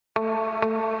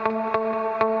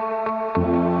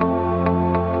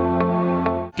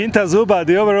Ginta Zuba,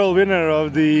 the overall winner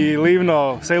of the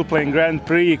Livno Sailplane Grand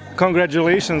Prix.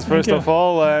 Congratulations, first of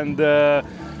all, and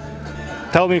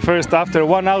tell me first, after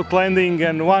one outlanding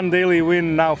and one daily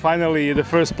win, now finally the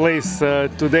first place.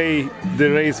 Today the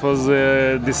race was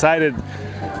decided.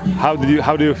 How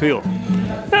do you feel?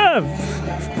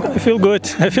 I feel good.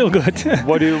 I feel good.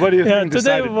 What do you think?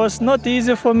 Today was not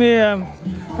easy for me.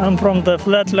 I'm from the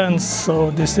flatlands, so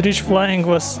this ridge flying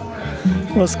was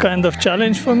kind of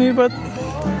challenge for me, but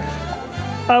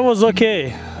I was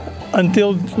okay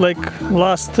until like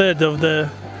last third of the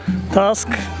task.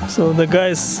 So the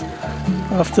guys,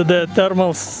 after the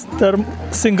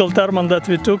single thermal that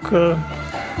we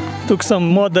took some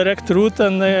more direct route,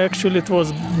 and actually it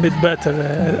was a bit better.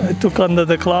 I took under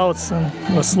the clouds and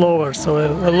was slower, so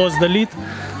I lost the lead.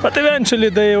 But eventually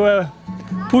they were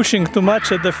pushing too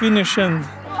much at the finish and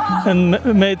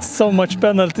made so much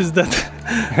penalties that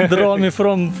draw me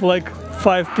from like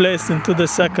 5th place into the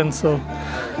 2nd. So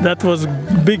that was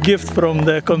big gift from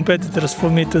the competitors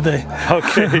for me today.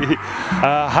 Okay.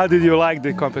 How did you like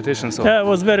the competition? Yeah, it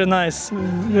was very nice.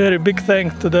 Very big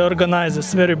thank to the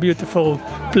organizers. Very beautiful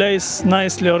place,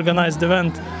 nicely organized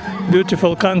event,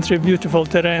 beautiful country, beautiful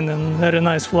terrain, and very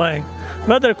nice flying.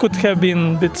 Weather could have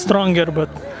been a bit stronger,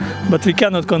 but we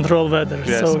cannot control weather.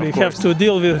 Yes, so we have to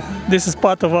deal with. This is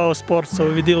part of our sport,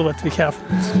 so we deal what we have.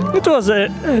 It was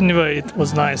anyway. It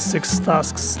was nice. 6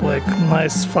 tasks, like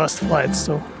nice fast flights.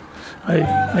 So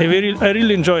I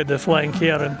really enjoyed the flying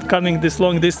here and coming this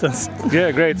long distance.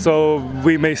 Yeah, great. So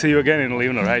we may see you again in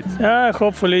Livno, right? Yeah,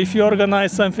 hopefully. If you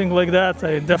organize something like that,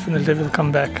 I definitely will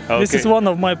come back. Okay. This is one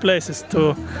of my places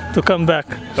to come back.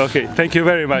 Okay, thank you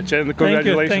very much, and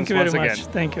congratulations thank you very once much.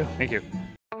 again. Thank you. Thank you.